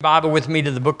Bible with me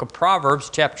to the book of Proverbs,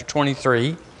 chapter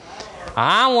 23.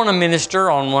 I want to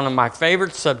minister on one of my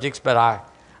favorite subjects, but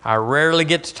I rarely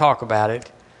get to talk about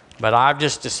it. But I've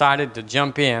just decided to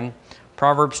jump in.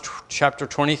 Proverbs chapter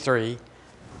 23.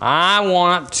 I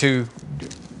want to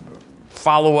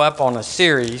follow up on a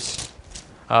series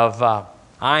of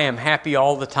I am happy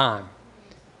all the time.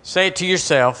 Say it to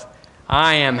yourself,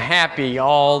 I am happy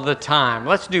all the time.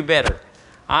 Let's do better.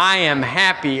 I am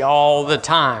happy all the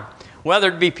time. Well,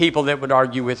 there'd be people that would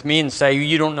argue with me and say,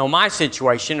 you don't know my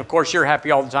situation. Of course, you're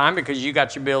happy all the time because you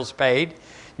got your bills paid,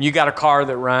 you got a car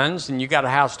that runs, and you got a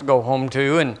house to go home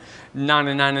to, and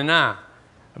na.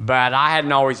 But I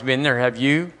hadn't always been there, have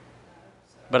you?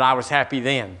 But I was happy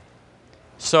then.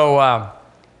 So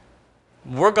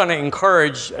we're going to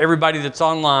encourage everybody that's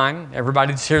online,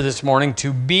 everybody that's here this morning,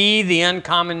 to be the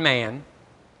uncommon man,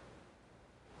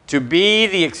 to be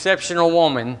the exceptional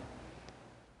woman,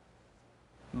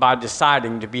 by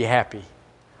deciding to be happy.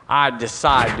 I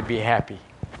decide to be happy.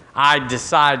 I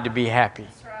decide to be happy.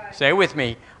 Right. Say it with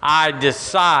me. I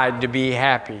decide to be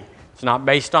happy. It's not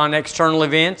based on external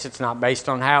events. It's not based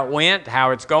on how it went,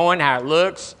 how it's going, how it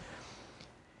looks.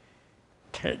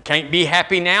 Can't be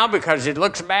happy now because it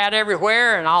looks bad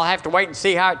everywhere, and I'll have to wait and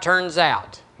see how it turns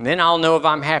out. And then I'll know if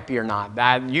I'm happy or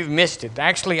not. You've missed it.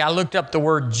 Actually, I looked up the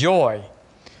word joy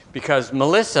because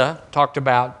Melissa talked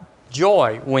about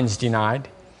joy Wednesday night.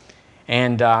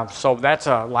 And so that's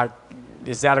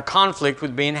is that a conflict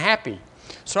with being happy?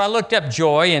 So I looked up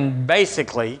joy, and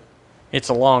basically, it's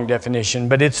a long definition,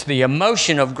 but it's the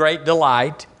emotion of great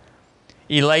delight,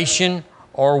 elation,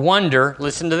 or wonder,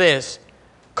 listen to this,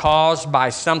 caused by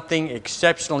something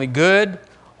exceptionally good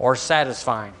or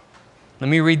satisfying. Let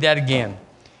me read that again.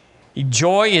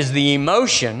 Joy is the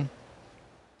emotion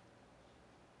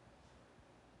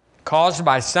caused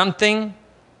by something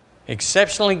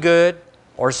exceptionally good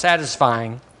or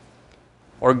satisfying,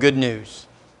 or good news.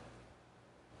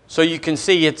 So you can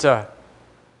see it's a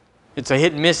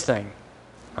hit and miss thing.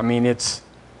 I mean, it's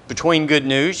between good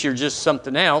news, you're just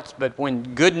something else, but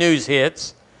when good news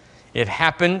hits, it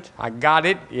happened, I got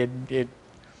it,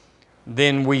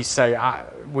 then we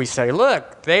say,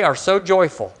 look, they are so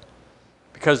joyful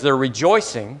because they're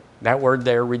rejoicing, that word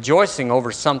there, rejoicing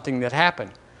over something that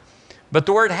happened. But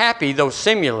the word happy, though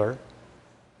similar,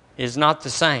 is not the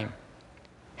same.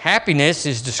 Happiness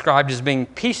is described as being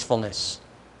peacefulness.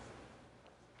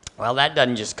 Well, that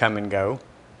doesn't just come and go.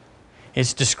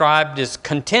 It's described as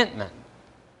contentment.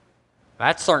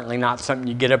 That's certainly not something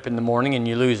you get up in the morning and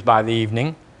you lose by the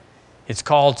evening. It's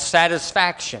called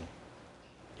satisfaction.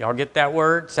 Y'all get that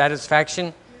word, satisfaction?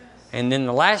 Yes. And then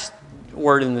the last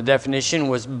word in the definition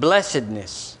was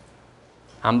blessedness.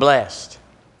 I'm blessed.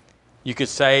 You could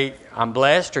say I'm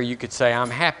blessed, or you could say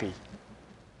I'm happy.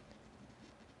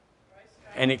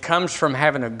 And it comes from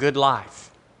having a good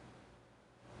life.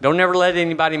 Don't ever let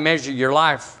anybody measure your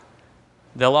life.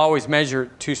 They'll always measure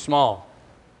it too small.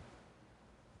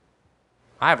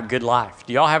 I have a good life.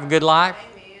 Do y'all have a good life?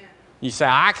 Amen. You say,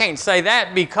 I can't say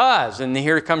that because, and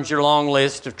here comes your long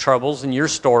list of troubles and your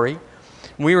story.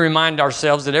 We remind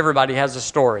ourselves that everybody has a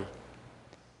story.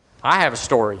 I have a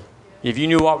story. If you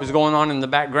knew what was going on in the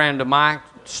background of my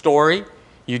story,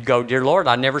 you'd go, dear Lord,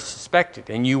 I never suspected,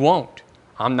 and you won't.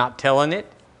 I'm not telling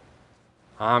it.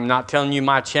 I'm not telling you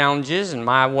my challenges and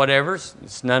my whatevers.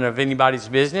 It's none of anybody's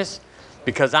business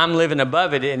because I'm living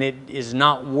above it, and it is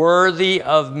not worthy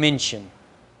of mention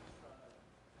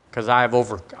because I have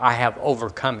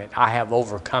overcome it. I have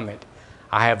overcome it.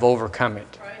 I have overcome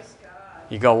it. Praise God.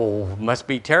 You go, well, it must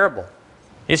be terrible.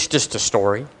 It's just a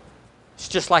story. It's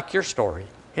just like your story.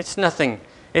 It's nothing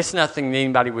that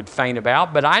anybody would faint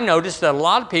about. But I noticed that a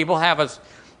lot of people have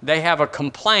a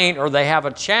complaint, or they have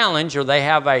a challenge, or they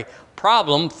have a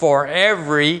problem for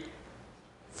every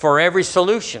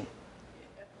solution.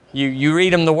 You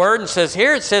read them the word and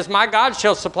it says, my God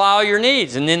shall supply all your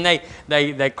needs. And then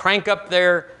they crank up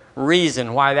their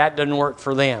reason why that doesn't work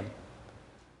for them.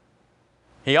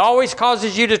 He always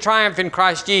causes you to triumph in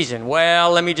Christ Jesus.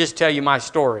 Well, let me just tell you my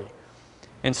story.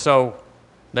 And so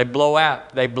they blow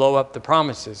up the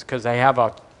promises because they have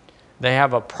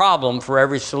a problem for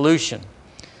every solution.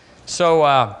 So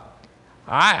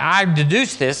I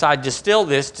distill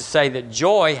this to say that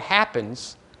joy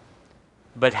happens,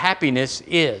 but happiness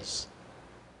is.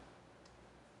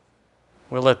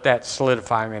 We'll let that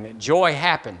solidify a minute. Joy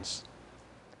happens.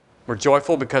 We're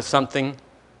joyful because something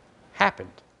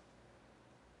happened.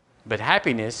 But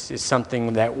happiness is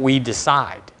something that we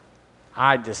decide.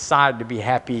 I decide to be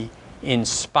happy in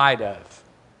spite of.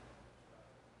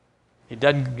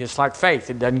 It's like faith.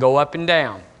 It doesn't go up and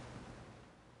down.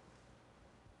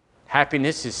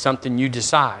 Happiness is something you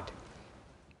decide.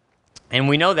 And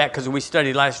we know that because we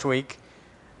studied last week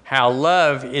how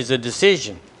love is a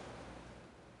decision.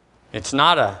 It's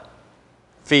not a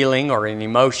feeling or an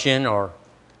emotion or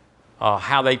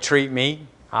how they treat me.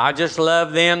 I just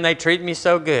love them. They treat me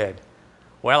so good.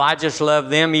 Well, I just love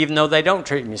them even though they don't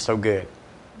treat me so good.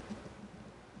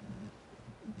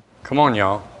 Come on,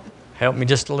 y'all. Help me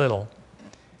just a little.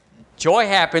 Joy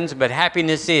happens, but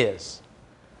happiness is.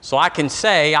 So I can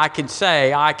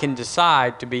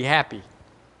decide to be happy.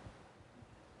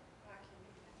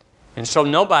 And so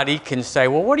nobody can say,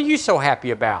 well, what are you so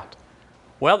happy about?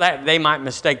 Well, they might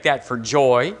mistake that for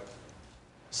joy.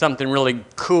 Something really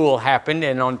cool happened,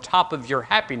 and on top of your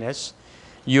happiness,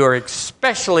 you're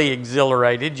especially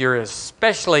exhilarated. You're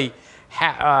especially,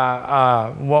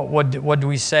 what do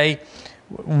we say?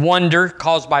 Wonder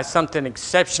caused by something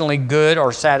exceptionally good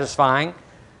or satisfying.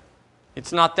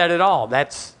 It's not that at all.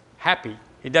 That's happy.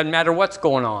 It doesn't matter what's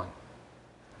going on.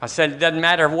 I said it doesn't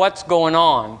matter what's going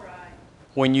on.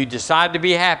 When you decide to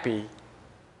be happy,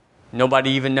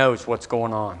 nobody even knows what's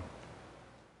going on.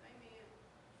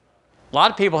 A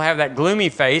lot of people have that gloomy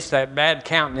face, that bad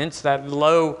countenance, that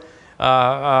low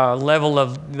level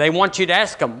of, they want you to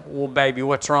ask them, well, baby,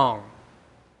 what's wrong?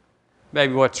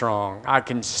 Baby, what's wrong? I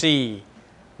can see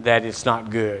that it's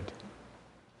not good.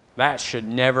 That should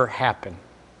never happen.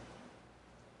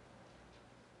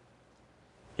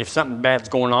 If something bad's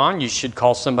going on, you should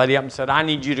call somebody up and say, I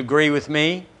need you to agree with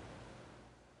me.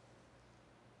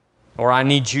 Or I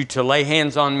need you to lay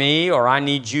hands on me, or I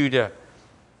need you to,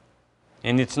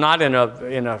 and it's not in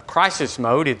a crisis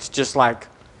mode, it's just like,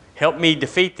 help me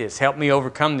defeat this, help me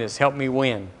overcome this, help me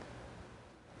win,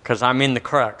 because I'm in the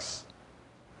crux.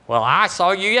 Well, I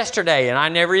saw you yesterday, and I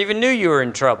never even knew you were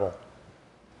in trouble.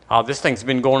 Oh, this thing's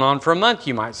been going on for a month,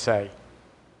 you might say.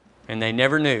 And they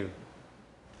never knew,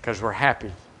 because we're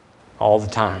happy all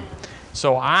the time.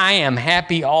 So I am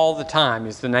happy all the time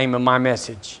is the name of my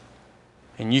message.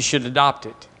 And you should adopt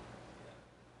it.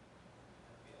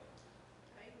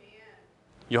 Amen.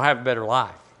 You'll have a better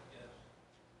life.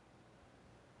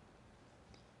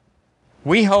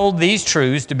 We hold these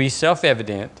truths to be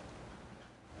self-evident,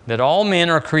 that all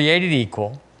men are created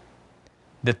equal,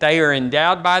 that they are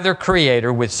endowed by their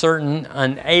Creator with certain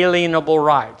unalienable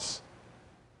rights,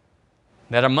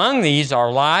 that among these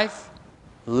are life,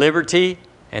 liberty,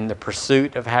 and the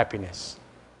pursuit of happiness.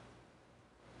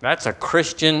 That's a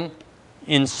Christian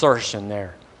insertion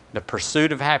there. The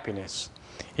pursuit of happiness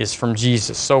is from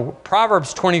Jesus. So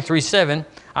Proverbs 23:7,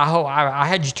 I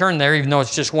had you turn there, even though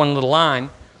it's just one little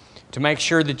line, to make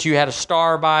sure that you had a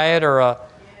star by it or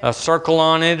a circle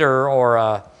on it or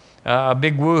a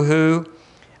big woohoo.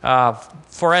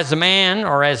 For as a man,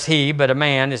 or as he, but a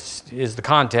man is the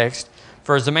context,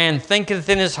 for as a man thinketh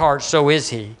in his heart, so is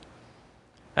he.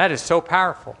 That is so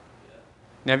powerful.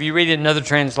 Now if you read it in another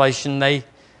translation,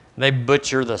 they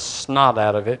butcher the snot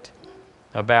out of it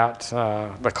about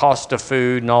the cost of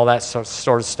food and all that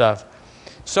sort of stuff.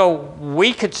 So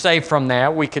we could say from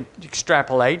that, we could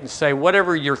extrapolate and say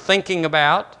whatever you're thinking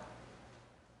about,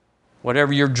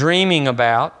 whatever you're dreaming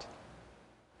about,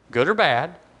 good or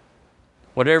bad,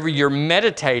 whatever you're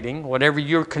meditating, whatever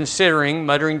you're considering,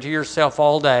 muttering to yourself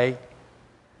all day,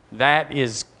 that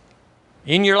is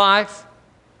in your life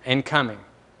and coming.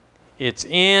 It's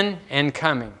in and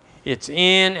coming. It's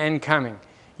in and coming.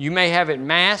 You may have it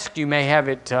masked. You may have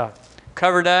it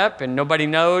covered up and nobody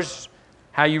knows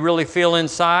how you really feel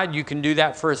inside. You can do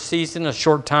that for a season, a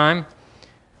short time.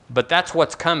 But that's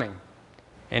what's coming.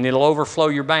 And it'll overflow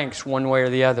your banks one way or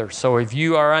the other. So if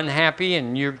you are unhappy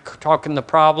and you're talking the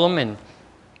problem and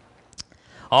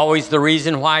always the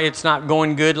reason why it's not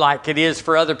going good like it is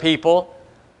for other people,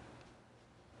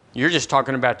 you're just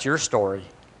talking about your story.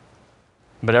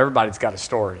 But everybody's got a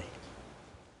story.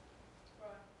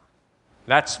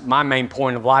 That's my main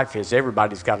point of life is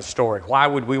everybody's got a story. Why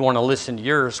would we want to listen to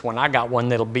yours when I got one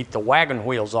that'll beat the wagon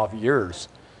wheels off of yours?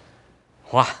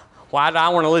 Why do I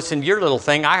want to listen to your little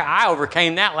thing? I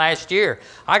overcame that last year.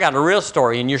 I got a real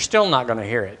story and you're still not going to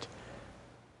hear it.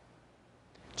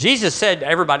 Jesus said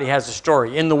everybody has a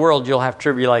story. In the world you'll have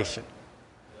tribulation.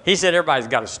 He said everybody's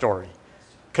got a story.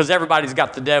 Because everybody's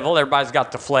got the devil, everybody's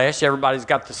got the flesh, everybody's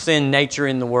got the sin nature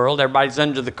in the world, everybody's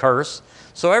under the curse.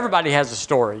 So everybody has a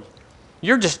story.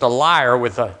 You're just a liar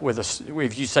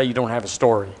if you say you don't have a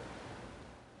story.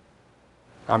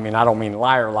 I mean, I don't mean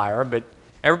liar, but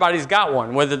everybody's got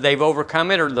one, whether they've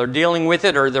overcome it or they're dealing with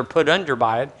it or they're put under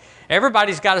by it.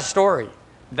 Everybody's got a story.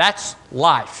 That's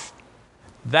life.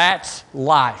 That's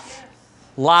life.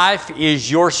 Life is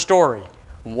your story,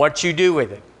 what you do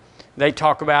with it. They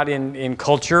talk about in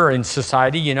culture or in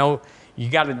society, you know, you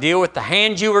got to deal with the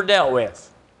hand you were dealt with.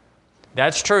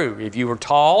 That's true. If you were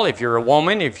tall, if you're a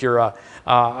woman, if you're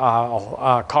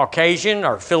a Caucasian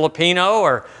or Filipino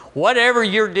or whatever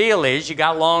your deal is, you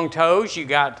got long toes, you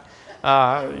got,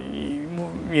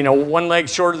 one leg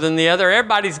shorter than the other.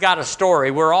 Everybody's got a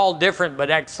story. We're all different,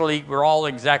 but actually we're all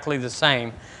exactly the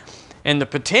same. And the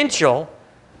potential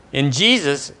in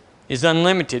Jesus is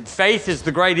unlimited. Faith is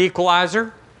the great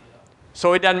equalizer.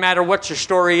 So it doesn't matter what your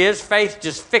story is. Faith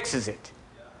just fixes it.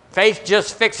 Faith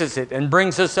just fixes it and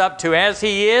brings us up to as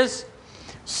He is,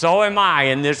 so am I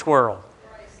in this world.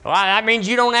 Well, that means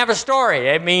you don't have a story.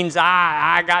 It means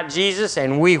I got Jesus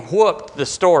and we whooped the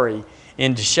story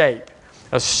into shape.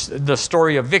 The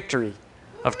story of victory,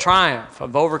 of triumph,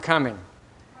 of overcoming.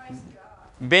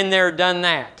 Been there, done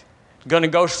that. Going to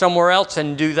go somewhere else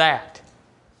and do that.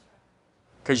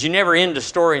 Because you never end a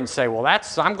story and say, well,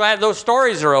 I'm glad those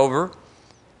stories are over.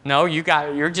 No,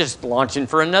 you're just launching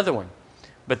for another one.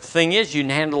 But the thing is, you can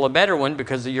handle a better one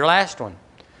because of your last one.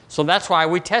 So that's why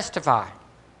we testify.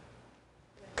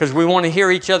 Because we want to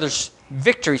hear each other's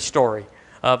victory story.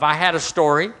 I had a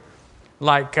story,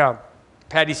 like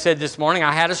Patty said this morning,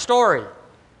 I had a story.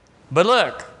 But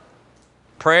look,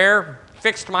 prayer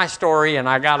fixed my story and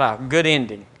I got a good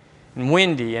ending. And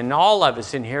Wendy and all of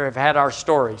us in here have had our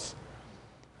stories.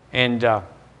 And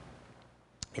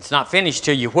it's not finished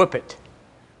till you whoop it.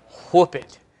 Whoop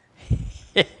it.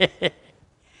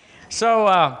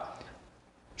 So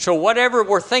whatever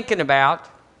we're thinking about,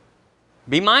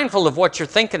 be mindful of what you're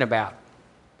thinking about.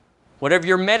 Whatever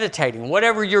you're meditating,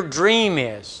 whatever your dream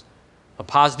is, a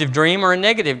positive dream or a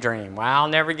negative dream. Well, I'll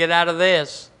never get out of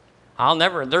this.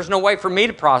 There's no way for me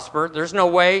to prosper. There's no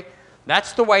way.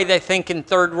 That's the way they think in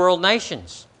third world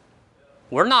nations.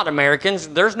 We're not Americans.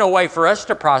 There's no way for us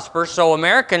to prosper. So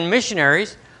American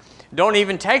missionaries don't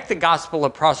even take the gospel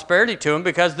of prosperity to them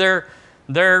because they're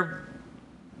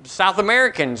South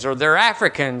Americans or they're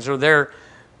Africans or they're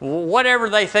whatever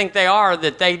they think they are,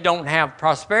 that they don't have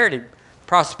prosperity.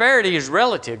 Prosperity is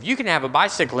relative. You can have a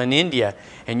bicycle in India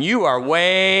and you are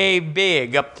way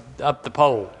big up the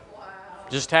pole. Wow.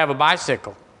 Just have a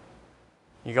bicycle.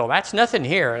 You go, that's nothing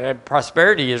here.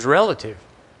 Prosperity is relative.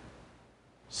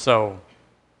 So,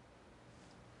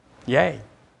 yay.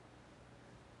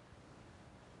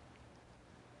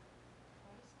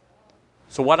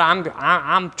 So what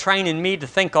I'm training me to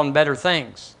think on better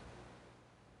things.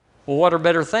 Well, what are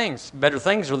better things? Better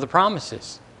things are the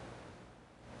promises.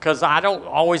 Because I don't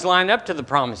always line up to the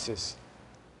promises.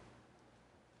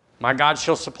 My God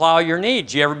shall supply all your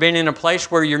needs. You ever been in a place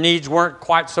where your needs weren't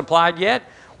quite supplied yet?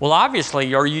 Well,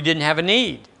 obviously, or you didn't have a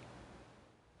need.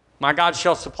 My God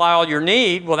shall supply all your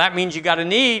need. Well, that means you got a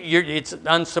need. It's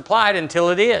unsupplied until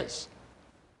it is.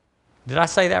 Did I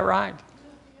say that right?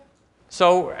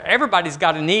 So everybody's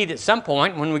got a need at some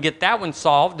point. When we get that one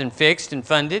solved and fixed and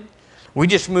funded, we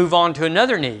just move on to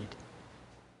another need.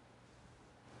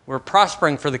 We're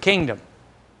prospering for the kingdom.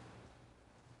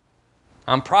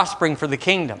 I'm prospering for the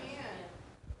kingdom.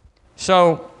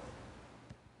 So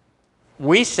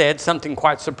we said something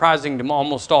quite surprising to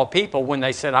almost all people when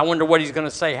they said, I wonder what he's going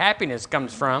to say happiness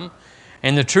comes from.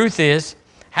 And the truth is,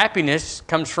 happiness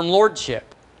comes from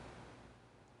lordship.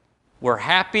 We're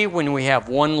happy when we have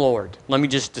one Lord. Let me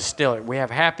just distill it. We have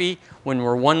happy when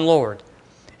we're one Lord.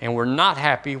 And we're not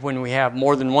happy when we have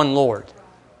more than one Lord.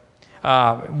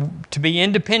 To be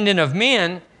independent of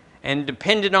men and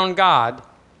dependent on God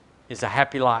is a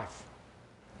happy life.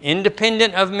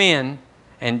 Independent of men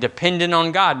and dependent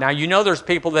on God. Now, you know there's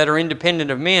people that are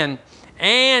independent of men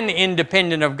and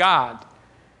independent of God.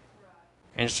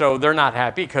 And so they're not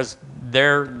happy because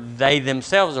they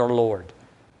themselves are Lord.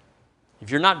 If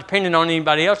you're not dependent on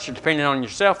anybody else, you're dependent on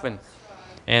yourself,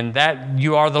 and that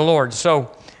you are the Lord.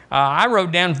 So I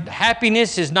wrote down,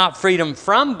 happiness is not freedom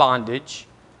from bondage,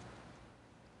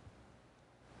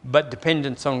 but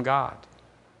dependence on God.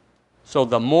 So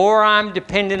the more I'm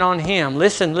dependent on Him,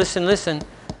 listen,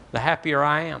 the happier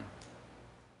I am.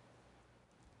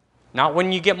 Not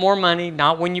when you get more money,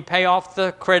 not when you pay off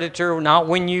the creditor, not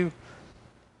when you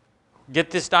get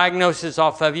this diagnosis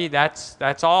off of you.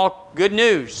 That's all good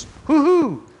news.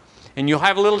 Woo-hoo! And you'll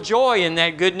have a little joy in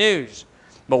that good news.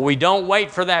 But we don't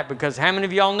wait for that, because how many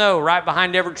of y'all know right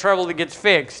behind every trouble that gets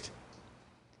fixed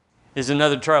is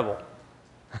another trouble?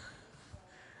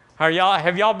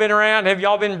 Have y'all been around? Have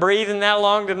y'all been breathing that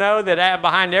long to know that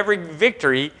behind every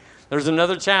victory there's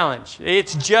another challenge?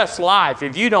 It's just life.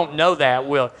 If you don't know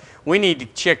that, we need to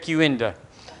check you into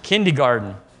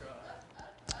kindergarten.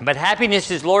 But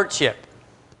happiness is lordship.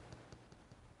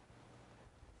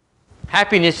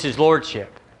 Happiness is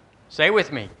lordship. Say it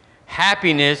with me.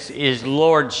 Happiness is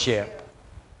lordship.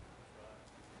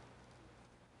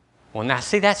 Well, now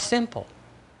see, that's simple.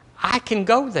 I can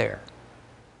go there.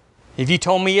 If you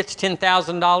told me it's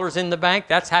 $10,000 in the bank,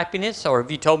 that's happiness. Or if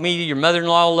you told me your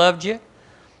mother-in-law loved you,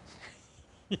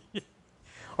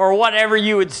 or whatever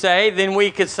you would say, then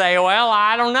we could say, well,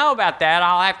 I don't know about that.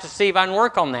 I'll have to see if I can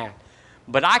work on that.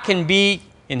 But I can be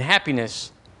in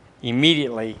happiness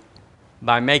immediately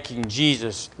by making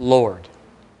Jesus Lord.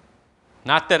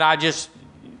 Not that I just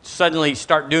suddenly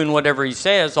start doing whatever He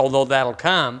says, although that'll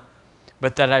come,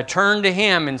 but that I turn to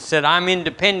Him and said, I'm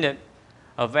independent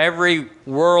of every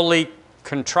worldly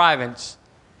contrivance,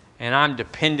 and I'm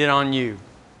dependent on You.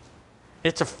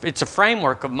 It's a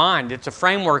framework of mind. It's a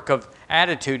framework of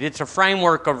attitude. It's a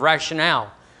framework of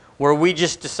rationale where we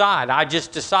just decide, I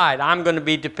just decide I'm going to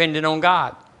be dependent on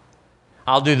God.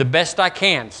 I'll do the best I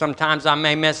can. Sometimes I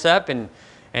may mess up and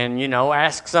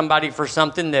ask somebody for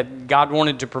something that God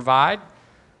wanted to provide.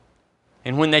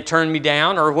 And when they turn me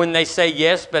down, or when they say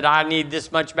yes, but I need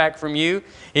this much back from you,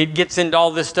 it gets into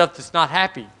all this stuff that's not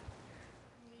happy.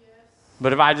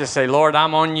 But if I just say, Lord,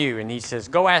 I'm on You, and He says,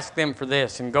 go ask them for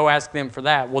this and go ask them for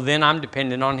that, well, then I'm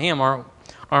dependent on Him,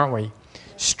 aren't we?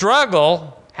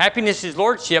 Struggle, happiness is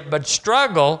lordship, but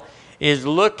struggle is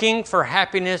looking for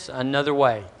happiness another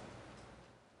way.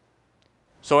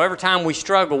 So every time we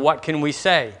struggle, what can we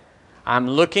say? I'm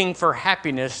looking for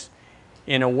happiness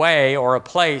in a way or a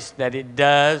place that it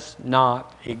does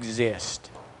not exist.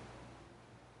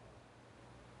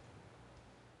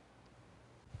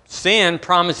 Sin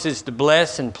promises to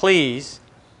bless and please,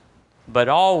 but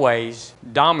always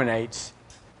dominates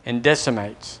and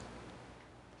decimates.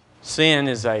 Sin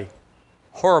is a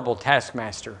horrible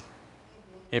taskmaster.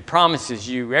 It promises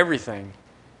you everything,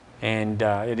 and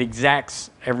it exacts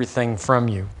everything from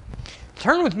you.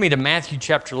 Turn with me to Matthew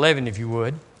chapter 11, if you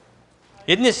would.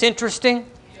 Isn't this interesting?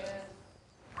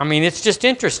 I mean, it's just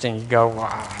interesting. You go,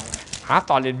 wow, I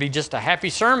thought it'd be just a happy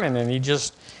sermon, and you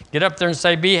just get up there and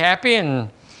say, be happy,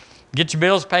 and get your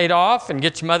bills paid off, and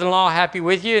get your mother-in-law happy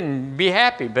with you, and be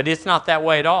happy. But it's not that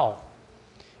way at all.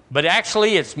 But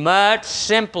actually, it's much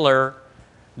simpler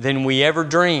than we ever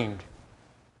dreamed,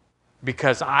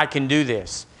 because I can do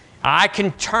this. I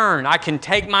can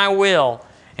take my will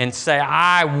and say,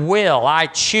 I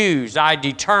choose, I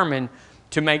determine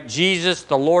to make Jesus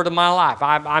the Lord of my life.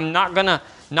 I'm not going to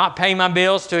not pay my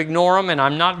bills to ignore them, and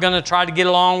I'm not going to try to get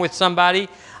along with somebody.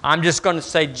 I'm just going to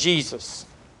say, Jesus,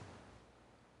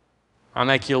 I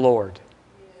make You Lord.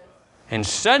 And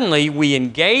suddenly we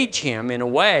engage Him in a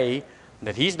way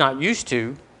that He's not used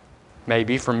to,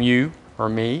 maybe from you or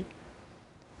me.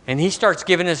 And He starts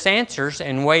giving us answers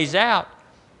and ways out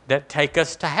that take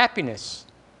us to happiness.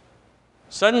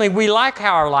 Suddenly we like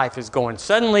how our life is going.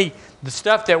 Suddenly the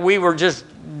stuff that we were just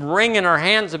wringing our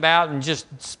hands about and just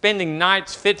spending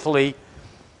nights fitfully,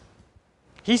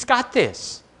 He's got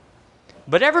this.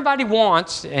 But everybody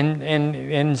wants, and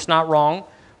it's not wrong,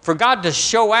 for God to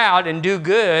show out and do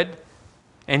good,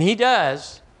 and He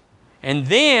does. And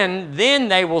then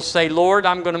they will say, Lord,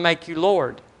 I'm going to make You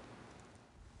Lord.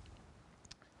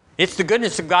 It's the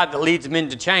goodness of God that leads men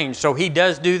to change. So He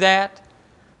does do that.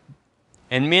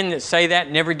 And men that say that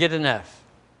never get enough.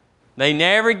 They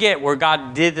never get where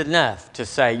God did enough to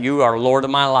say, You are Lord of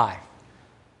my life.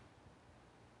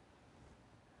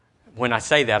 When I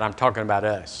say that, I'm talking about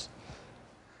us.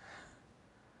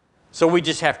 So we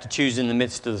just have to choose in the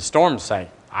midst of the storm to say,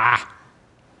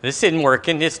 this isn't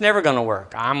working. It's never going to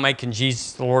work. I'm making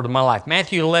Jesus the Lord of my life.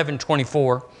 Matthew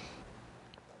 11:24.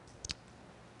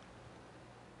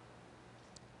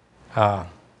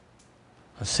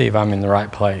 Let's see if I'm in the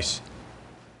right place.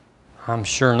 I'm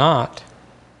sure not.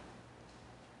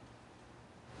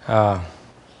 Let's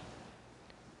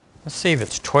see if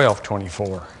it's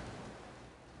 12:24.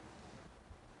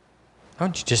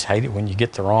 Don't you just hate it when you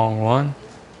get the wrong one?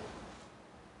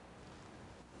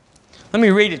 Let me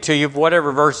read it to you,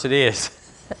 whatever verse it is.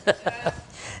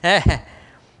 I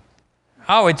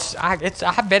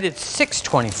bet it's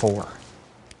 6:24.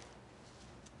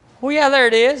 Well, yeah, there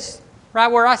it is, right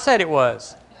where I said it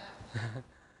was.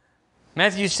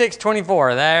 Matthew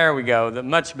 6:24. There we go.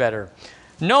 Much better.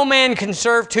 No man can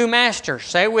serve two masters.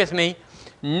 Say it with me.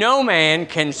 No man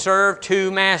can serve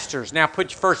two masters. Now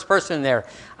put your first person in there.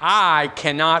 I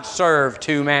cannot serve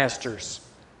two masters.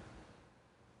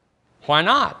 Why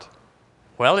not?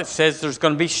 Well, it says there's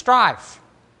going to be strife.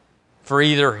 For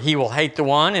either he will hate the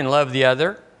one and love the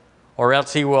other, or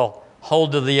else he will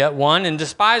hold to the one and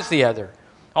despise the other.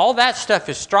 All that stuff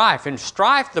is strife. And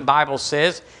strife, the Bible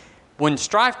says, when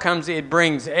strife comes, it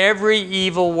brings every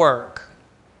evil work.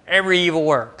 Every evil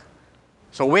work.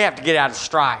 So we have to get out of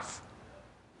strife.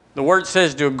 The word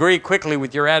says to agree quickly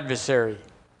with your adversary.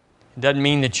 It doesn't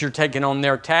mean that you're taking on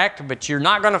their tact, but you're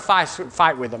not going to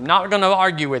fight with them, not going to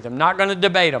argue with them, not going to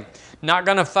debate them, not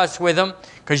going to fuss with them,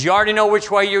 because you already know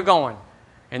which way you're going.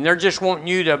 And they're just wanting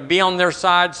you to be on their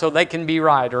side so they can be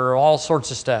right, or all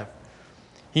sorts of stuff.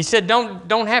 He said,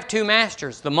 don't have two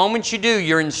masters. The moment you do,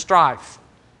 you're in strife.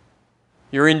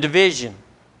 You're in division.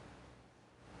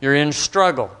 You're in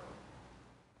struggle.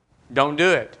 Don't do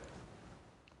it.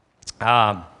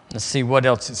 Let's see what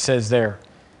else it says there.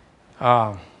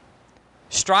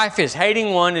 Strife is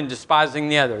hating one and despising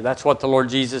the other. That's what the Lord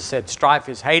Jesus said. Strife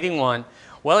is hating one.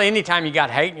 Well, anytime you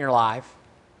got hate in your life,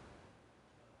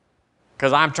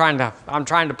 because I'm trying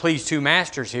to please two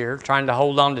masters here, trying to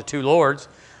hold on to two lords.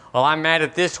 Well, I'm mad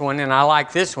at this one and I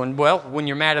like this one. Well, when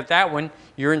you're mad at that one,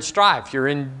 you're in strife.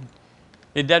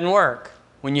 It doesn't work.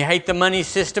 When you hate the money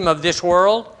system of this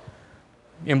world,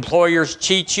 employers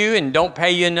cheat you and don't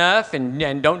pay you enough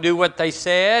and don't do what they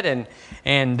said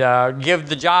and give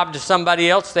the job to somebody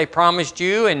else they promised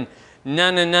you and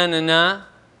nah.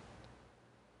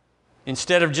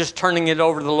 Instead of just turning it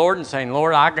over to the Lord and saying,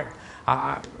 Lord,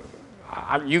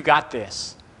 you got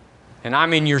this. And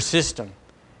I'm in your system.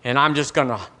 And I'm just going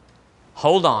to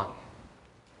hold on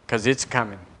because it's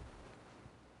coming.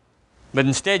 But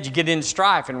instead you get in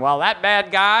strife. And while that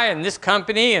bad guy and this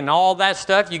company and all that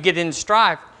stuff, you get in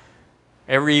strife,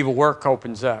 every evil work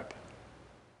opens up.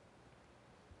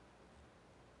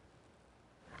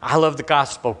 I love the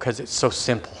gospel because it's so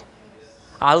simple.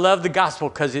 I love the gospel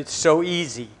because it's so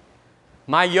easy.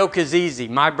 My yoke is easy.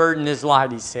 My burden is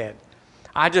light, he said.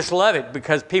 I just love it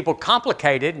because people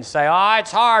complicate it and say, oh,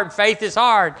 it's hard. Faith is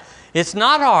hard. It's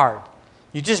not hard.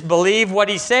 You just believe what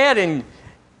he said and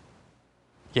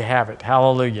you have it.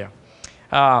 Hallelujah.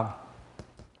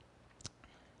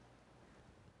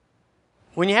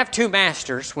 When you have two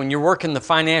masters, when you're working the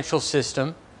financial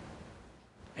system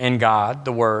and God,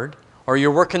 the Word, or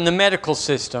you're working the medical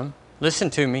system, listen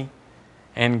to me,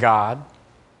 and God,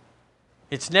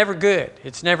 it's never good.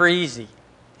 It's never easy.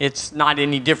 It's not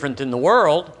any different than the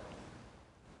world,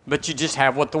 but you just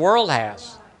have what the world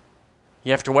has.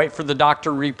 You have to wait for the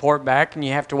doctor to report back, and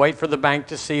you have to wait for the bank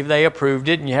to see if they approved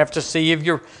it, and you have to see if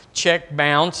your check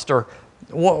bounced or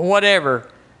whatever.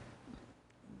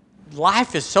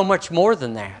 Life is so much more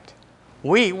than that.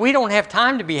 We don't have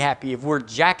time to be happy if we're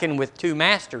jacking with two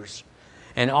masters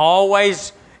and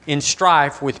always in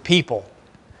strife with people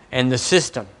and the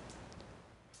system.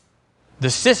 The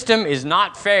system is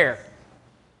not fair.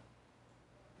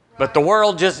 But the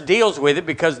world just deals with it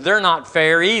because they're not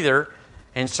fair either.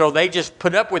 And so they just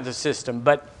put up with the system.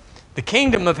 But the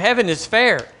kingdom of heaven is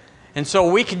fair. And so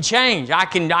we can change. I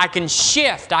can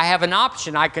shift. I have an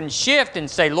option. I can shift and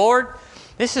say, Lord,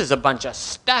 this is a bunch of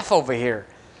stuff over here.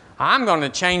 I'm going to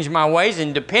change my ways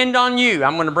and depend on you.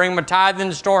 I'm going to bring my tithe in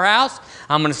the storehouse.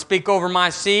 I'm going to speak over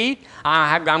my seed.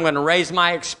 I'm going to raise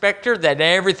my expector that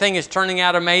everything is turning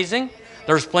out amazing.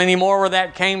 There's plenty more where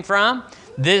that came from.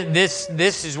 This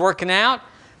is working out.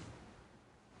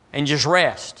 And just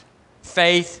rest.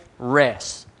 Faith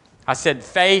rests. I said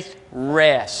faith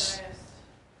rests.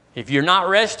 If you're not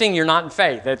resting, you're not in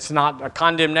faith. That's not a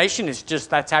condemnation. It's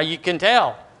just that's how you can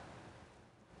tell.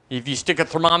 If you stick a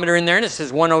thermometer in there and it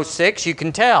says 106, you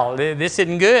can tell this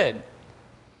isn't good.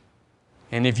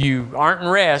 And if you aren't in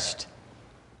rest,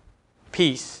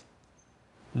 peace,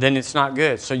 then it's not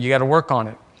good. So you got to work on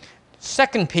it.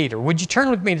 2 Peter. Would you turn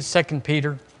with me to 2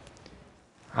 Peter?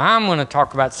 I'm going to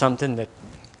talk about something that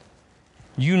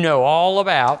you know all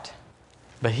about,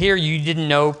 but here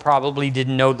you probably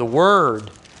didn't know the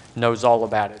Word knows all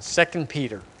about it. 2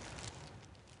 Peter.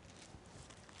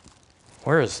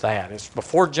 Where is that? It's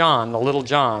before John, the little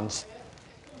Johns.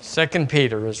 2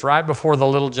 Peter is right before the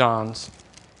little Johns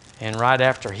and right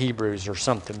after Hebrews or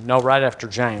something. No, right after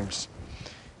James.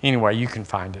 Anyway, you can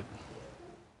find it.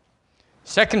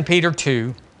 2 Peter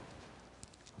 2.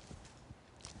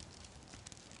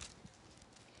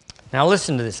 Now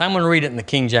listen to this. I'm going to read it in the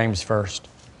King James first.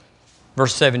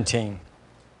 Verse 17.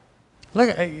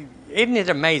 Look, isn't it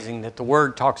amazing that the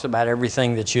Word talks about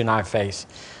everything that you and I face?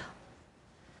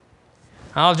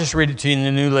 I'll just read it to you in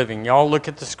the New Living. Y'all look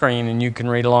at the screen and you can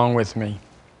read along with me.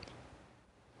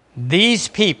 These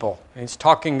people, it's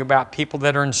talking about people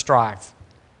that are in strife.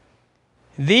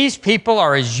 These people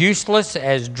are as useless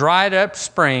as dried up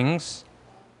springs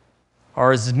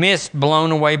or as mist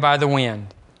blown away by the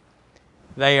wind.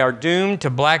 They are doomed to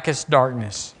blackest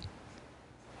darkness.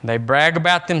 They brag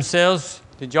about themselves.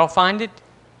 Did y'all find it?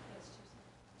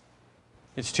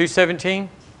 It's 2:17.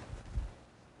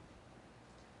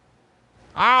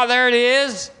 Ah, there it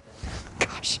is.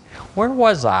 Gosh, where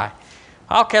was I?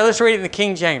 Okay, let's read it in the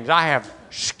King James. I have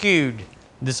skewed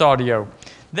this audio.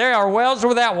 There are wells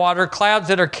without water, clouds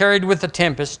that are carried with the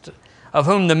tempest, of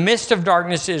whom the mist of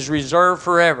darkness is reserved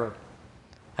forever.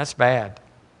 That's bad.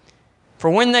 For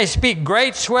when they speak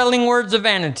great swelling words of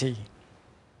vanity,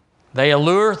 they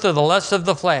allure through the lust of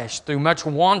the flesh, through much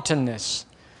wantonness.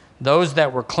 Those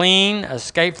that were clean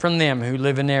escape from them who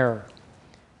live in error.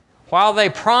 While they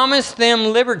promise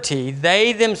them liberty,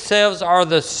 they themselves are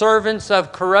the servants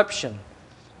of corruption.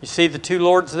 You see the two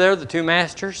lords there, the two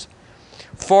masters?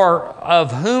 For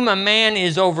of whom a man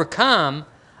is overcome,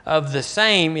 of the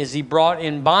same is he brought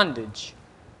in bondage.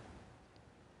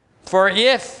 For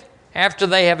if, after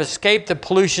they have escaped the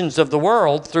pollutions of the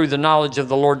world through the knowledge of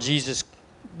the Lord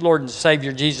and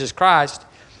Savior Jesus Christ,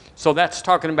 so that's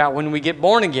talking about when we get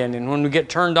born again and when we get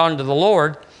turned on to the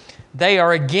Lord, they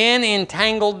are again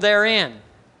entangled therein.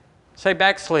 Say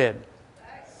backslid.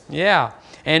 Yeah.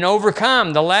 And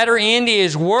overcome. The latter end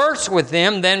is worse with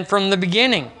them than from the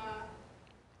beginning.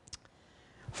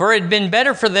 For it had been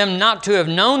better for them not to have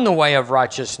known the way of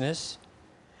righteousness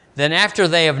than after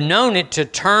they have known it to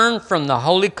turn from the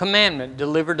holy commandment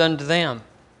delivered unto them.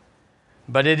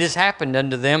 But it has happened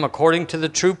unto them according to the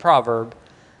true proverb,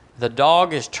 the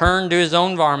dog is turned to his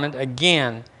own varmint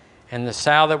again, and the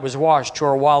sow that was washed to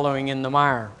her wallowing in the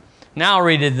mire. Now I'll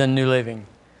read it in the New Living.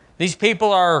 These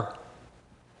people are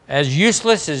as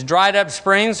useless as dried up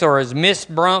springs or as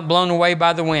mist blown away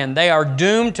by the wind. They are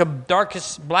doomed to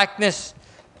blackest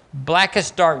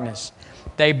darkness.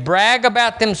 They brag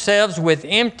about themselves with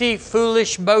empty,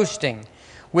 foolish boasting.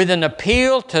 With an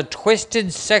appeal to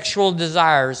twisted sexual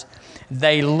desires,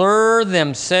 they lure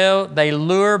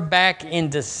back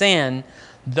into sin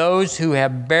those who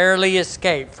have barely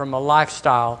escaped from a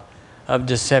lifestyle of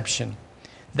deception.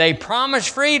 They promise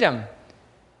freedom,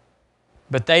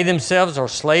 but they themselves are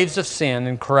slaves of sin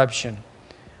and corruption.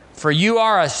 For you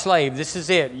are a slave. This is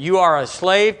it. You are a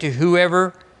slave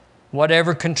to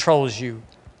whatever controls you.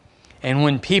 And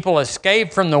when people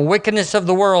escape from the wickedness of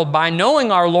the world by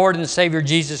knowing our Lord and Savior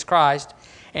Jesus Christ,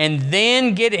 and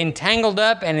then get entangled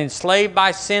up and enslaved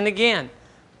by sin again,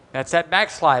 that's that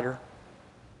backslider,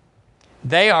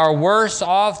 they are worse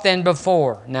off than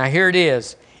before. Now here it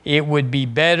is. It would be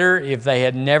better if they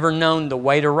had never known the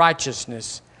way to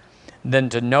righteousness than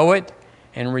to know it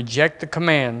and reject the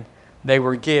command they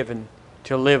were given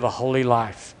to live a holy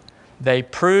life. They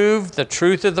prove the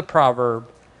truth of the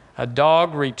proverb, a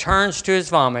dog returns to his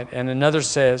vomit, and another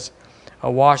says,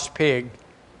 a washed pig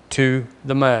to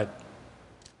the mud.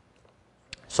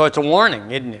 So it's a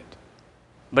warning, isn't it?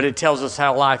 But it tells us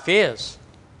how life is.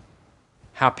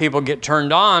 How people get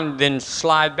turned on, then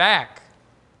slide back.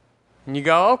 And you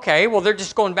go, okay, well, they're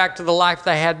just going back to the life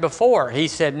they had before. He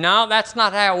said, no, that's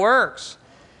not how it works.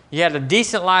 You had a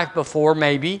decent life before,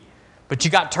 maybe, but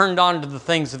you got turned on to the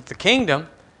things of the kingdom.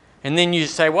 And then you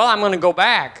say, well, I'm going to go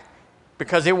back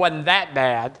because it wasn't that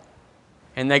bad.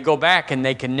 And they go back and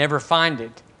they can never find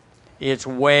it. It's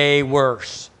way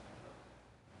worse.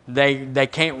 They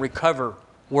can't recover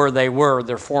where they were,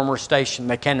 their former station.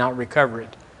 They cannot recover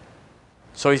it.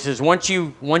 So he says, once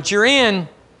you're in,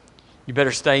 you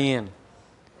better stay in,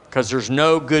 because there's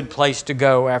no good place to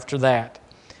go after that.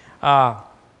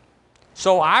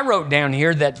 So I wrote down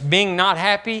here that being not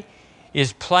happy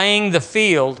is playing the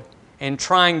field and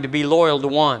trying to be loyal to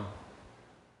one.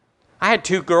 I had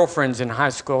two girlfriends in high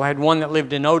school. I had one that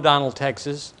lived in O'Donnell,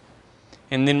 Texas,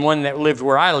 and then one that lived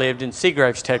where I lived in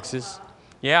Seagraves, Texas.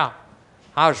 Yeah,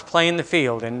 I was playing the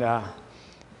field, and,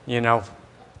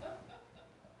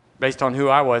 based on who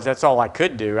I was, that's all I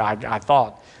could do, I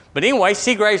thought. But anyway,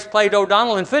 Seagraves played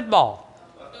O'Donnell in football.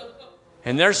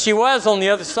 And there she was on the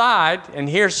other side, and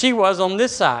here she was on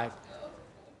this side.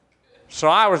 So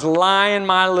I was lying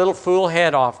my little fool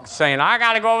head off, saying, I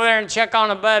got to go over there and check on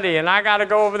a buddy, and I got to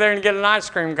go over there and get an ice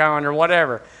cream cone or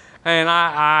whatever. And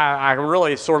I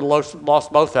really sort of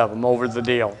lost both of them over the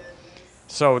deal.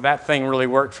 So that thing really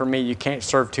worked for me. You can't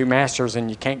serve two masters and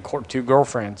you can't court two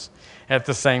girlfriends at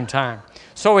the same time.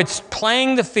 So it's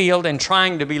playing the field and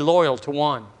trying to be loyal to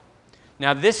one.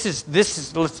 Now this is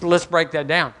let's break that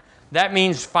down. That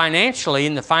means financially,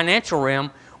 in the financial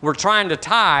realm, we're trying to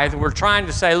tithe. We're trying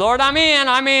to say, Lord, I'm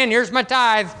in. Here's my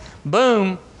tithe.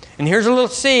 Boom. And here's a little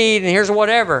seed, and here's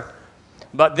whatever.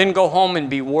 But then go home and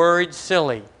be worried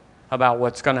silly about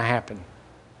what's going to happen.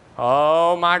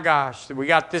 Oh, my gosh, we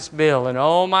got this bill, and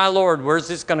oh, my Lord, where's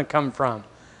this going to come from?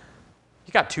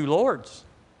 You got two lords.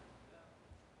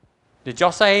 Did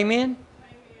y'all say amen?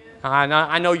 Amen.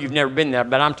 I know you've never been there,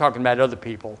 but I'm talking about other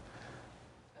people.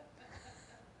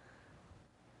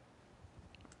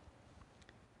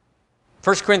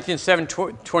 1 Corinthians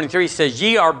 7:23 says,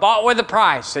 ye are bought with a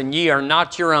price, and ye are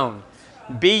not your own.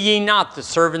 Be ye not the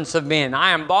servants of men.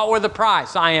 I am bought with a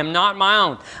price. I am not my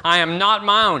own. I am not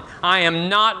my own. I am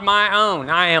not my own.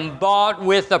 I am bought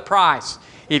with a price.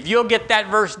 If you'll get that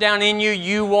verse down in you,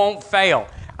 you won't fail.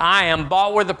 I am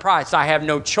bought with a price. I have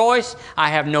no choice. I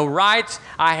have no rights.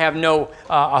 I have no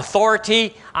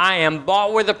authority. I am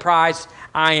bought with a price.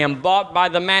 I am bought by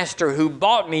the Master who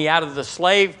bought me out of the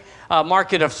slave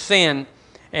market of sin.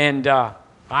 And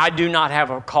I do not have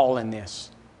a call in this.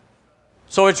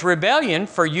 So it's rebellion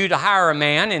for you to hire a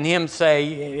man and him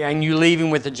say, and you leave him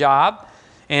with a job,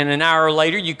 and an hour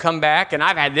later you come back, and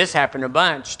I've had this happen a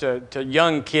bunch to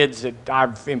young kids that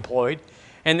I've employed,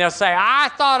 and they'll say, I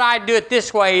thought I'd do it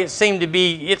this way. It seemed to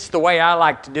be, it's the way I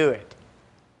like to do it.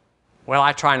 Well,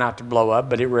 I try not to blow up,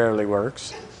 but it rarely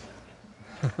works.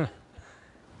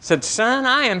 Said, son,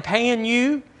 I am paying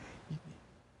you.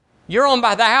 You're on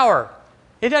by the hour.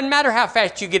 It doesn't matter how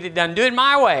fast you get it done. Do it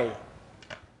my way.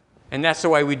 And that's the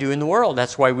way we do in the world.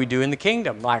 That's the way we do in the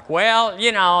kingdom. Like, well,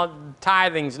 you know,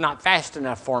 tithing's not fast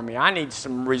enough for me. I need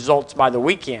some results by the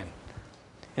weekend.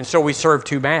 And so we serve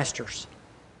two masters.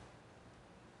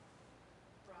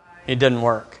 It doesn't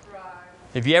work.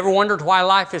 Have you ever wondered why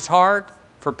life is hard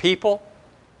for people?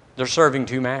 They're serving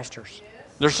two masters.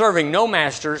 They're serving no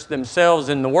masters themselves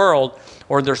in the world,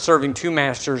 or they're serving two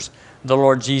masters, the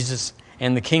Lord Jesus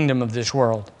and the kingdom of this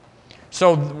world.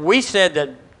 So we said that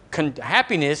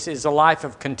happiness is a life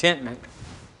of contentment.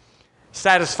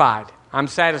 Satisfied. I'm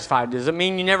satisfied. Does it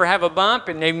mean you never have a bump?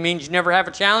 It means you never have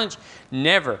a challenge?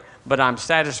 Never. But I'm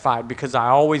satisfied because I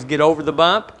always get over the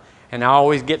bump and I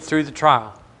always get through the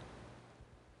trial.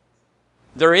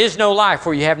 There is no life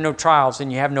where you have no trials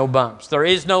and you have no bumps. There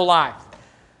is no life.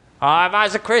 If I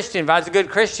was a Christian, if I was a good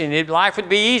Christian, life would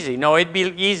be easy. No, it'd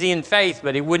be easy in faith,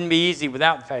 but it wouldn't be easy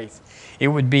without faith. It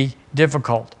would be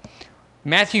difficult.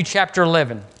 Matthew chapter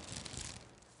 11.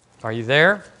 Are you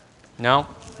there? No,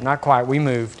 not quite. We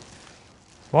moved.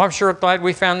 Well, I'm sure glad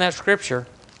we found that scripture.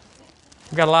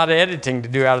 We've got a lot of editing to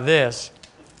do out of this.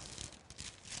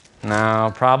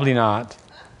 No, probably not.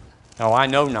 No, I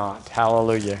know not.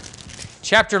 Hallelujah.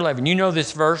 Chapter 11. You know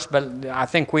this verse, but I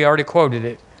think we already quoted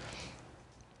it.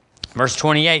 Verse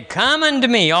 28. Come unto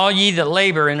me, all ye that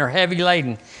labor and are heavy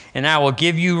laden, and I will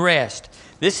give you rest.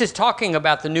 This is talking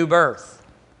about the new birth.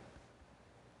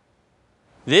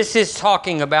 This is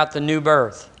talking about the new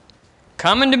birth.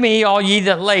 Come unto me, all ye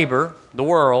that labor, the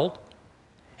world,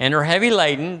 and are heavy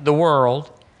laden, the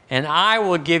world, and I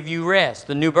will give you rest.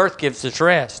 The new birth gives us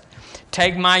rest.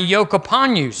 Take my yoke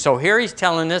upon you. So here he's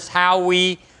telling us how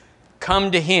we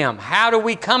come to him. How do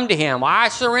we come to him? I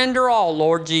surrender all,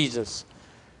 Lord Jesus.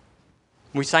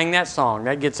 We sang that song.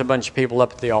 That gets a bunch of people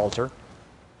up at the altar.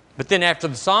 But then after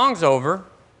the song's over,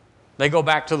 they go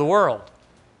back to the world.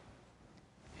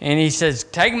 And he says,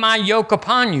 take my yoke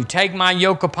upon you. Take my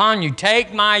yoke upon you.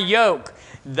 Take my yoke.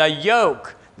 The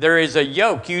yoke. There is a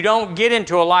yoke. You don't get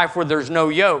into a life where there's no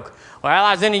yoke. Well,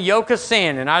 I was in a yoke of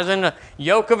sin, and I was in a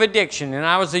yoke of addiction, and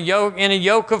I was in a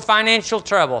yoke of financial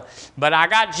trouble. But I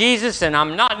got Jesus, and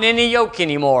I'm not in any yoke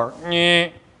anymore.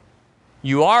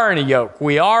 You are in a yoke.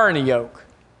 We are in a yoke.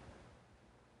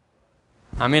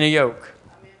 I'm in a yoke.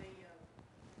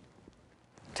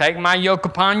 Take my yoke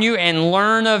upon you and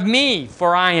learn of me,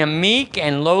 for I am meek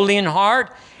and lowly in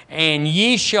heart, and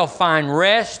ye shall find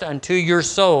rest unto your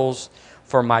souls,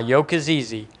 for my yoke is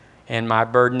easy and my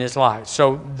burden is light.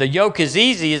 So the yoke is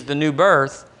easy is the new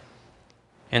birth,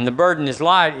 and the burden is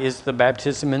light is the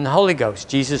baptism in the Holy Ghost.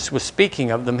 Jesus was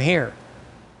speaking of them here.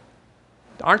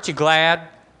 Aren't you glad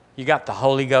you got the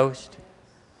Holy Ghost?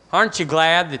 Aren't you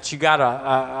glad that you got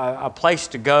a place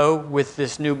to go with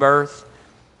this new birth?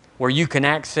 Where you can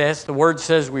access. The Word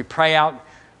says we pray out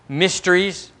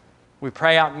mysteries. We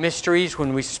pray out mysteries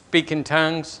when we speak in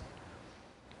tongues.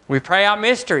 We pray out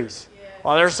mysteries.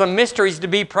 Well, there's some mysteries to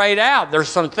be prayed out. There's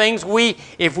some things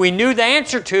if we knew the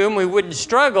answer to them, we wouldn't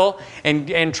struggle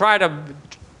and try to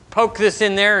poke this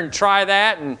in there and try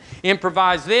that and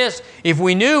improvise this. If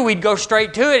we knew, we'd go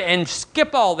straight to it and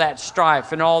skip all that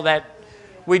strife and all that.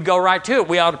 We'd go right to it.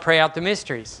 We ought to pray out the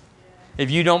mysteries. If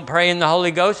you don't pray in the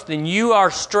Holy Ghost, then you are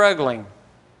struggling.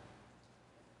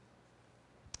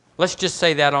 Let's just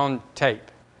say that on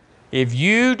tape. If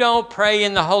you don't pray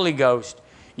in the Holy Ghost,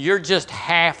 you're just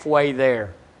halfway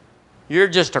there. You're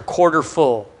just a quarter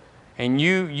full. And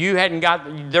you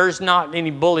hadn't there's not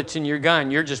any bullets in your gun.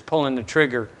 You're just pulling the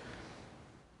trigger.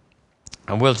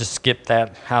 And we'll just skip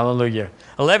that. Hallelujah.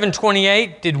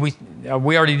 11:28,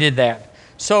 we already did that.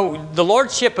 So the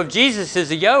Lordship of Jesus is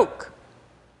a yoke.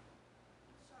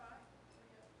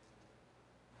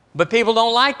 But people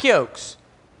don't like yokes.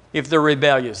 if they're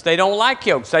rebellious. They don't like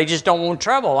yokes. They just don't want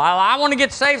trouble. I want to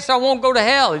get saved so I won't go to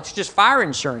hell. It's just fire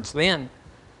insurance then.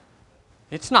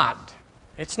 It's not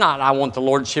I want the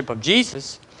lordship of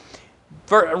Jesus.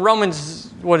 For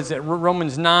Romans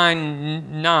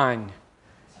 9:9.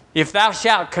 If thou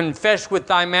shalt confess with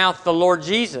thy mouth the Lord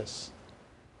Jesus,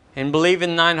 and believe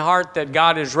in thine heart that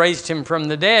God has raised him from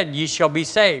the dead, ye shall be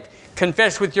saved.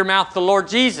 Confess with your mouth the Lord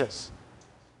Jesus.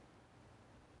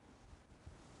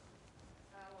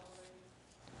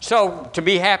 So, to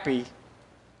be happy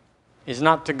is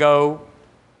not to go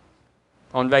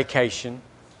on vacation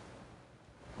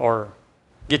or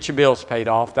get your bills paid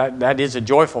off. That is a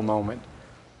joyful moment.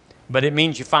 But it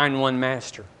means you find one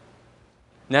master.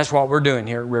 And that's what we're doing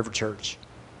here at River Church.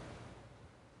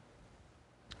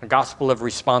 A gospel of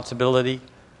responsibility,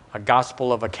 a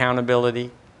gospel of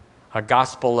accountability, a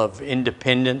gospel of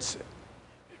independence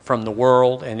from the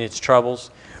world and its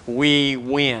troubles. We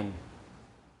win.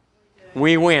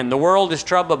 We win. The world is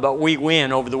troubled, but we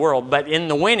win over the world. But in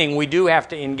the winning, we do have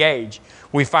to engage.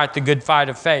 We fight the good fight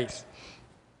of faith.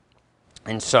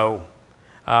 And so,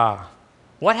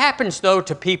 what happens, though,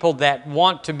 to people that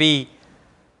want to be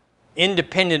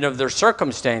independent of their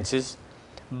circumstances,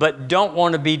 but don't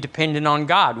want to be dependent on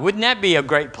God? Wouldn't that be a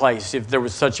great place if there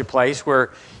was such a place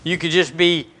where you could just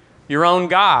be your own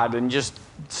God and just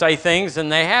say things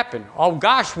and they happen? Oh,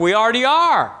 gosh, we already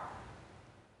are.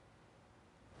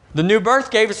 The new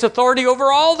birth gave us authority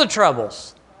over all the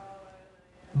troubles.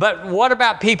 But what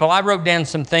about people? I wrote down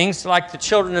some things like the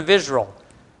children of Israel.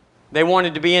 They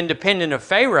wanted to be independent of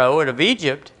Pharaoh and of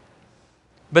Egypt,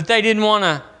 but they didn't want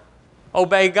to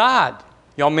obey God.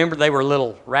 Y'all remember they were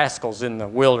little rascals in the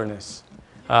wilderness.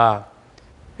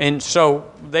 And so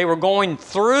they were going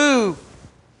through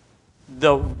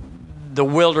the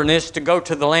wilderness to go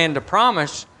to the land of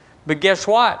promise, but guess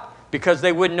what? Because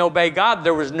they wouldn't obey God,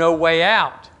 there was no way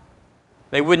out.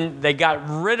 They got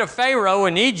rid of Pharaoh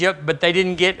in Egypt, but they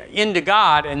didn't get into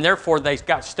God, and therefore they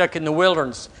got stuck in the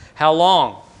wilderness. How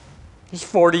long? It's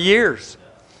 40 years.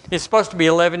 It's supposed to be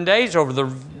 11 days over the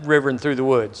river and through the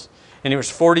woods, and it was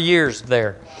 40 years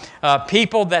there.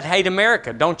 People that hate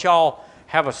America. Don't y'all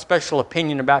have a special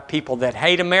opinion about people that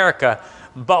hate America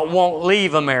but won't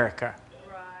leave America?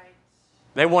 Right.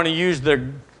 They want to use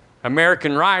their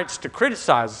American rights to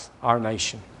criticize our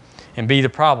nation and be the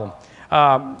problem.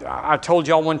 I told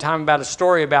y'all one time about a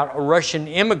story about Russian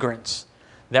immigrants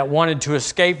that wanted to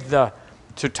escape the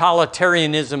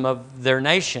totalitarianism of their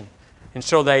nation. And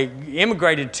so they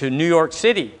immigrated to New York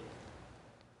City.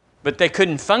 But they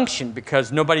couldn't function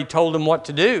because nobody told them what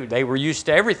to do. They were used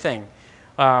to everything.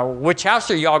 Which house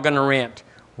are y'all going to rent?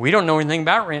 We don't know anything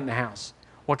about renting a house.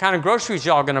 What kind of groceries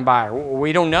y'all going to buy?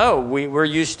 We don't know. We're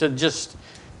used to just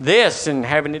this and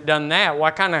having it done that.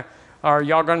 What kind of... Are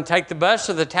y'all going to take the bus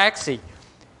or the taxi?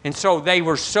 And so they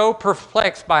were so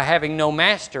perplexed by having no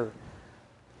master,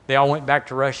 they all went back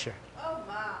to Russia. Oh,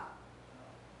 my.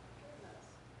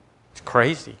 It's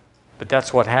crazy, but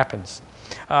that's what happens.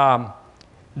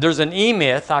 There's an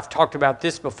e-myth. I've talked about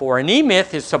this before. An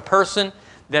e-myth is a person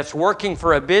that's working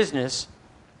for a business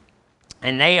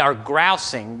and they are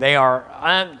grousing. They are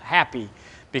unhappy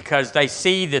because they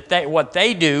see that what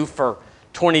they do for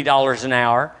 $20 an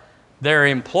hour, their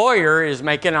employer is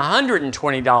making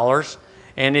 $120,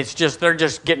 and they're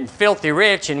just getting filthy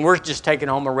rich, and we're just taking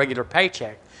home a regular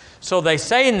paycheck. So they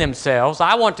say in themselves,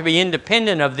 I want to be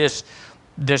independent of this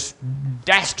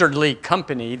dastardly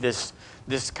company, this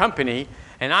company,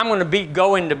 and I'm going to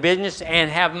go into business and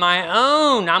have my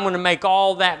own. I'm going to make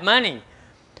all that money.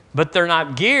 But they're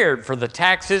not geared for the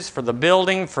taxes, for the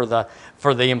building, for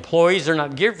the employees. They're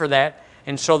not geared for that,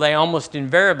 and so they almost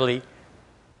invariably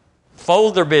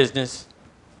fold their business,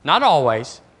 not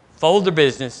always, fold their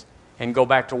business and go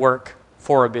back to work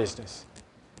for a business.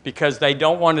 Because they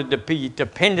don't want to be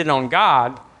dependent on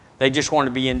God, they just want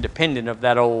to be independent of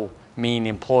that old mean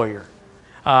employer.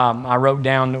 I wrote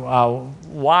down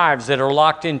wives that are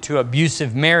locked into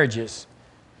abusive marriages.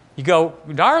 You go,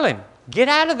 darling, get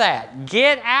out of that.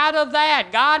 Get out of that.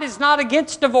 God is not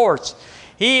against divorce.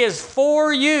 He is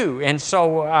for you. And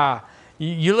so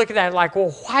you look at that like,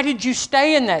 well, why did you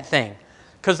stay in that thing?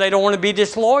 Because they don't want to be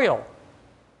disloyal.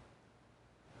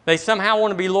 They somehow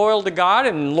want to be loyal to God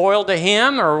and loyal to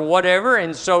Him or whatever,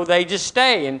 and so they just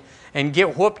stay and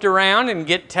get whooped around and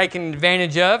get taken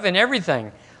advantage of and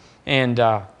everything. And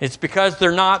it's because they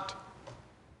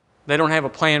don't have a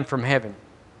plan from heaven.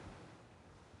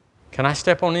 Can I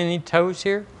step on any toes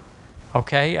here?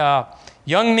 Okay.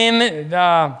 Young men,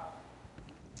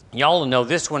 y'all know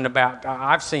this one about,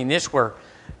 I've seen this where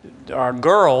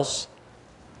girls,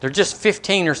 they're just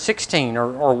 15 or 16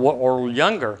 or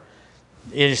younger.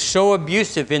 is so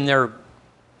abusive in their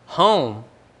home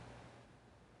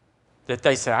that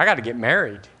they say, I got to get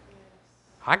married.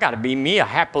 I got to be me, a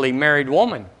happily married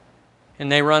woman.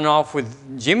 And they run off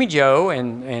with Jimmy Joe,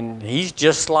 and he's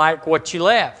just like what you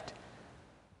left.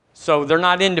 So they're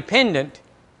not independent.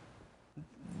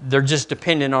 They're just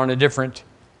dependent on a different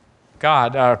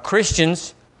God.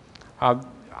 Christians,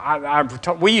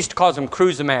 we used to call them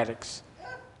charismatics.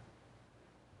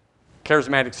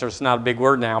 Charismatics is not a big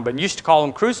word now, but used to call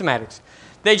them charismatics.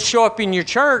 They'd show up in your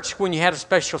church when you had a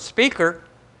special speaker,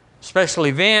 special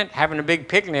event, having a big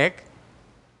picnic.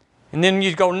 And then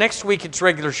you'd go, next week it's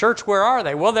regular church. Where are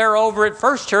they? Well, they're over at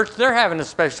First Church. They're having a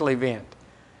special event.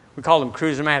 We call them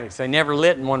charismatics. They never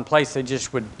lit in one place. They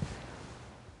just would,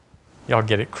 y'all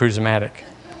get it, charismatic.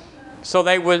 So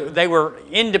they were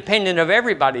independent of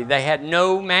everybody. They had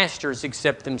no masters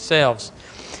except themselves.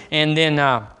 And then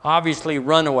obviously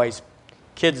runaways,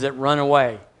 kids that run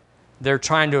away. They're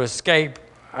trying to escape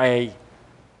a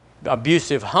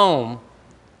abusive home,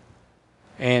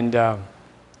 and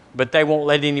but they won't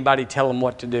let anybody tell them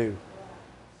what to do.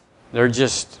 They're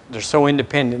so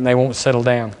independent and they won't settle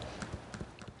down.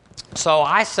 So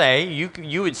I say,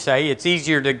 you would say it's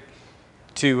easier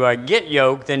to get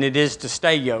yoked than it is to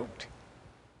stay yoked.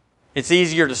 It's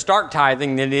easier to start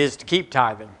tithing than it is to keep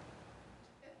tithing.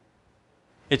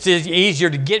 It's easier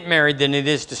to get married than it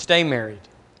is to stay married.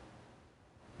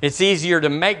 It's easier to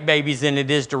make babies than it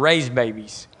is to raise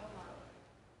babies.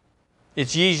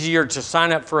 It's easier to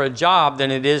sign up for a job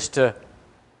than it is to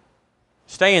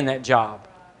stay in that job.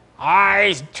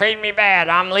 He's treating me bad.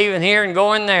 I'm leaving here and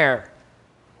going there.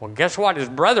 Well, guess what? His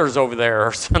brother's over there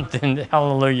or something.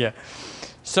 Hallelujah.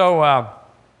 So I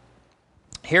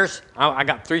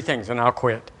got 3 things and I'll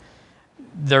quit.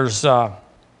 There's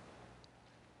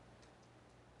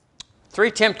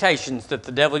 3 temptations that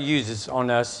the devil uses on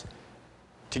us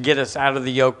to get us out of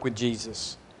the yoke with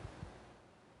Jesus.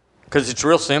 Because it's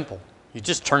real simple. You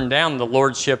just turn down the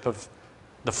lordship of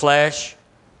the flesh,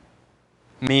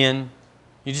 men.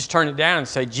 You just turn it down and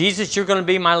say, Jesus, you're going to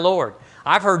be my Lord.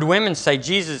 I've heard women say,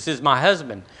 Jesus is my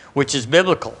husband, which is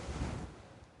biblical.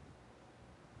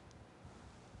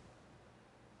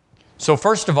 So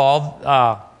first of all,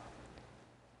 a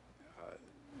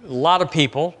lot of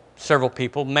people, several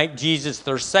people, make Jesus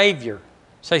their Savior.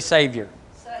 Say Savior.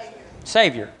 Savior.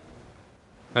 Savior.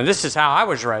 Now this is how I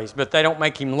was raised, but they don't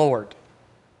make Him Lord.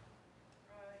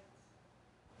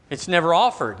 It's never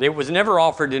offered. It was never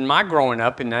offered in my growing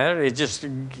up. It just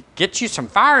gets you some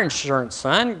fire insurance,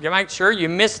 son. You make sure you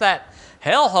miss that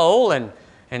hellhole,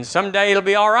 and someday it'll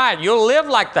be all right. You'll live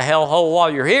like the hellhole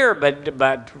while you're here,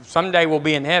 but someday we'll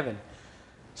be in heaven.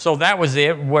 So that was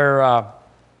it, where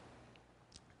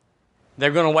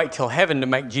they're going to wait till heaven to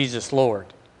make Jesus Lord.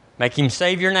 Make Him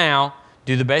Savior now.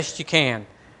 Do the best you can.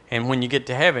 And when you get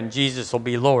to heaven, Jesus will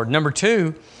be Lord. Number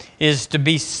 2 is to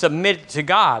be submitted to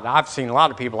God. I've seen a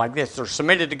lot of people like this. They're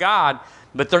submitted to God,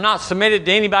 but they're not submitted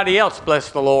to anybody else, bless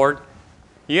the Lord.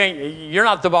 You're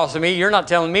not the boss of me. You're not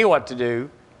telling me what to do.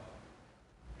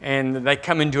 And they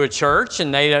come into a church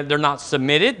and they're not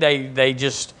submitted. They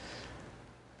just,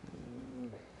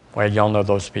 well, y'all know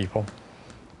those people.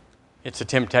 It's a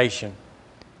temptation.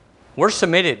 We're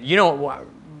submitted. You know,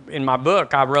 in my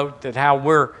book, I wrote that how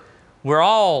we're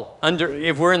all under,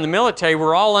 if we're in the military,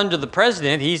 we're all under the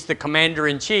president. He's the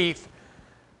commander-in-chief.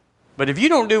 But if you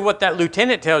don't do what that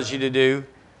lieutenant tells you to do,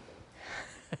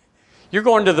 you're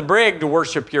going to the brig to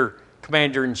worship your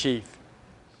commander-in-chief.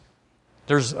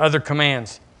 There's other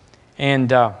commands. And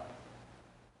the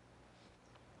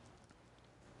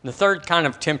third kind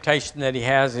of temptation that he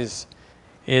has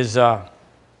is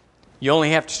you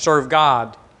only have to serve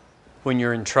God when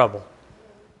you're in trouble.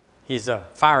 He's a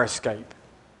fire escape.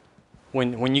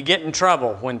 When you get in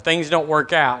trouble, when things don't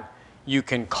work out, you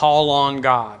can call on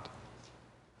God.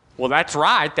 Well, that's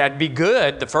right. That'd be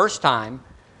good the first time.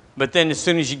 But then as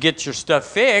soon as you get your stuff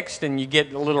fixed and you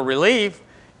get a little relief,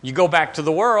 you go back to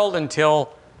the world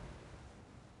until...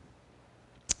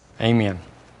 Amen.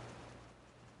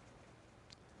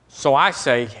 So I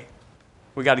say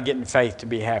we got to get in faith to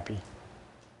be happy.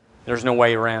 There's no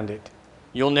way around it.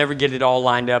 You'll never get it all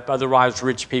lined up. Otherwise,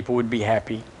 rich people would be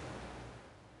happy.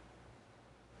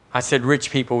 I said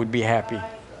rich people would be happy.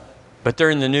 But they're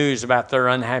in the news about their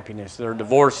unhappiness, their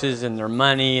divorces and their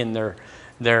money and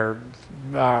their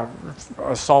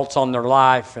assaults on their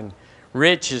life. And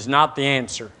rich is not the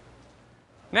answer.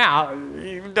 Now,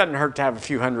 it doesn't hurt to have a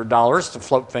few $100s to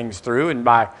float things through and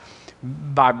buy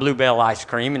Bluebell ice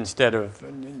cream instead of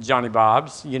Johnny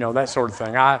Bob's, you know, that sort of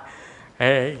thing.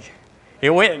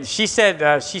 She said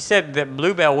that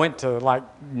Bluebell went to like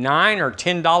 $9 or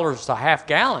 $10 a half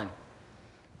gallon.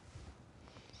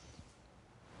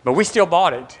 But we still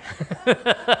bought it.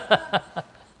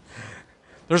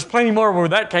 There's plenty more where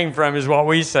that came from, is what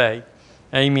we say.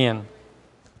 Amen.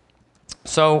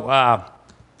 So,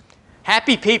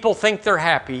 happy people think they're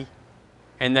happy,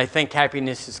 and they think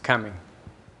happiness is coming.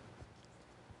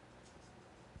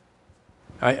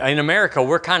 In America,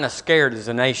 we're kind of scared as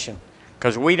a nation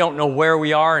because we don't know where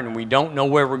we are and we don't know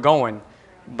where we're going,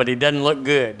 but it doesn't look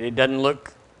good. It doesn't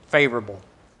look favorable.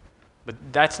 But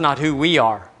that's not who we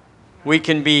are. We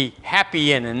can be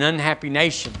happy in an unhappy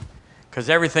nation because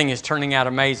everything is turning out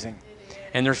amazing.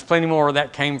 And there's plenty more where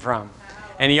that came from.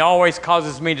 And He always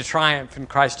causes me to triumph in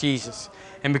Christ Jesus.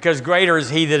 And because greater is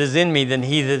He that is in me than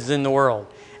he that is in the world.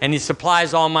 And He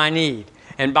supplies all my need.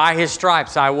 And by His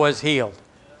stripes I was healed.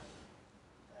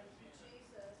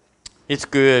 It's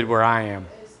good where I am.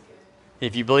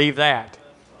 If you believe that,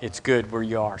 it's good where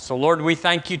you are. So Lord, we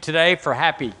thank You today for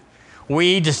happy.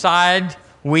 We decide,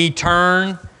 we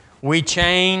turn, we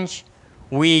change,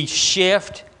 we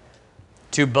shift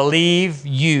to believe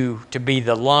You to be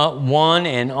the one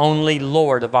and only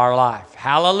Lord of our life.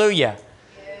 Hallelujah.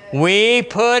 We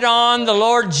put on the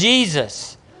Lord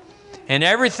Jesus, and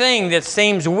everything that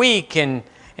seems weak and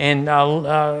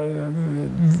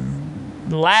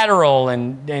lateral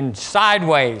and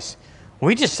sideways,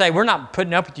 we just say we're not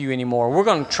putting up with You anymore. We're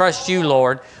going to trust You,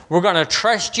 Lord. We're going to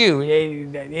trust You.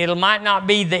 It might not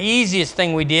be the easiest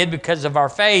thing we did because of our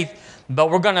faith, but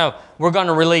we're going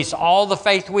to release all the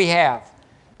faith we have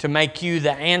to make You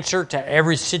the answer to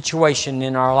every situation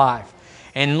in our life.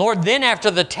 And Lord, then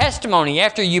after the testimony,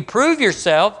 after You prove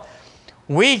Yourself,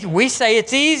 we say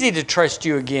it's easy to trust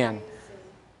You again.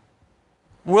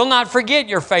 We'll not forget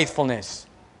Your faithfulness.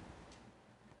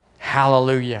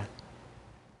 Hallelujah.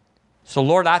 So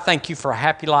Lord, I thank You for a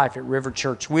happy life at River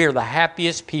Church. We are the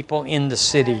happiest people in the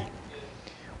city.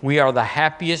 We are the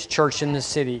happiest church in the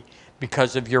city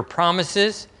because of Your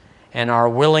promises and our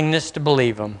willingness to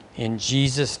believe them. In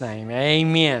Jesus' name,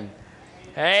 amen.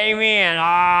 Amen.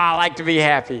 I like to be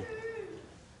happy.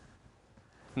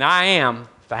 Now, I am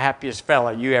the happiest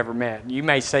fella you ever met. You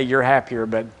may say you're happier,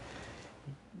 but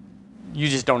you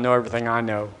just don't know everything I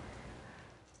know.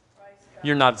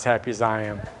 You're not as happy as I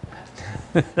am.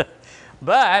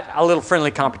 But a little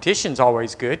friendly competition is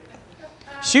always good.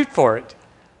 Shoot for it.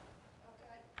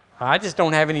 I just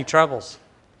don't have any troubles.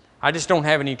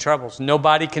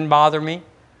 Nobody can bother me,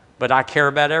 but I care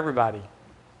about everybody.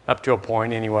 Up to a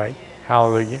point anyway.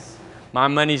 Hallelujah. My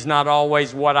money's not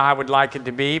always what I would like it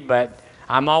to be, but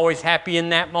I'm always happy in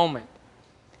that moment.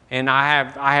 And I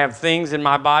have things in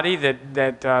my body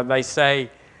that they say,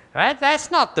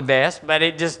 that's not the best, but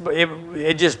it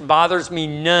just bothers me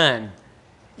none.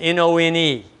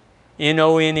 N-O-N-E.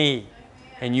 N-O-N-E.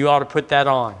 And you ought to put that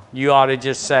on. You ought to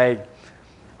just say,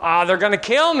 they're going to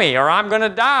kill me or I'm going to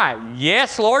die.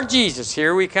 Yes, Lord Jesus,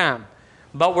 here we come.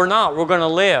 But we're not. We're going to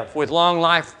live. With long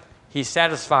life, He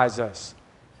satisfies us.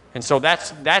 And so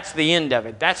that's the end of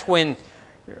it. That's when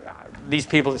these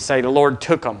people that say the Lord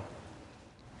took them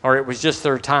or it was just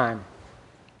their time.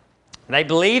 They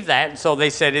believed that, and so they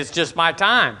said, it's just my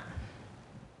time.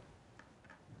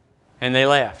 And they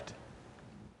left.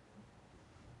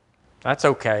 That's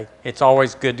okay. It's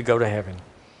always good to go to heaven.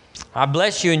 I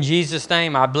bless you in Jesus'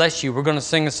 name. I bless you. We're going to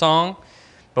sing a song,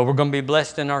 but we're going to be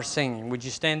blessed in our singing. Would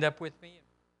you stand up with me?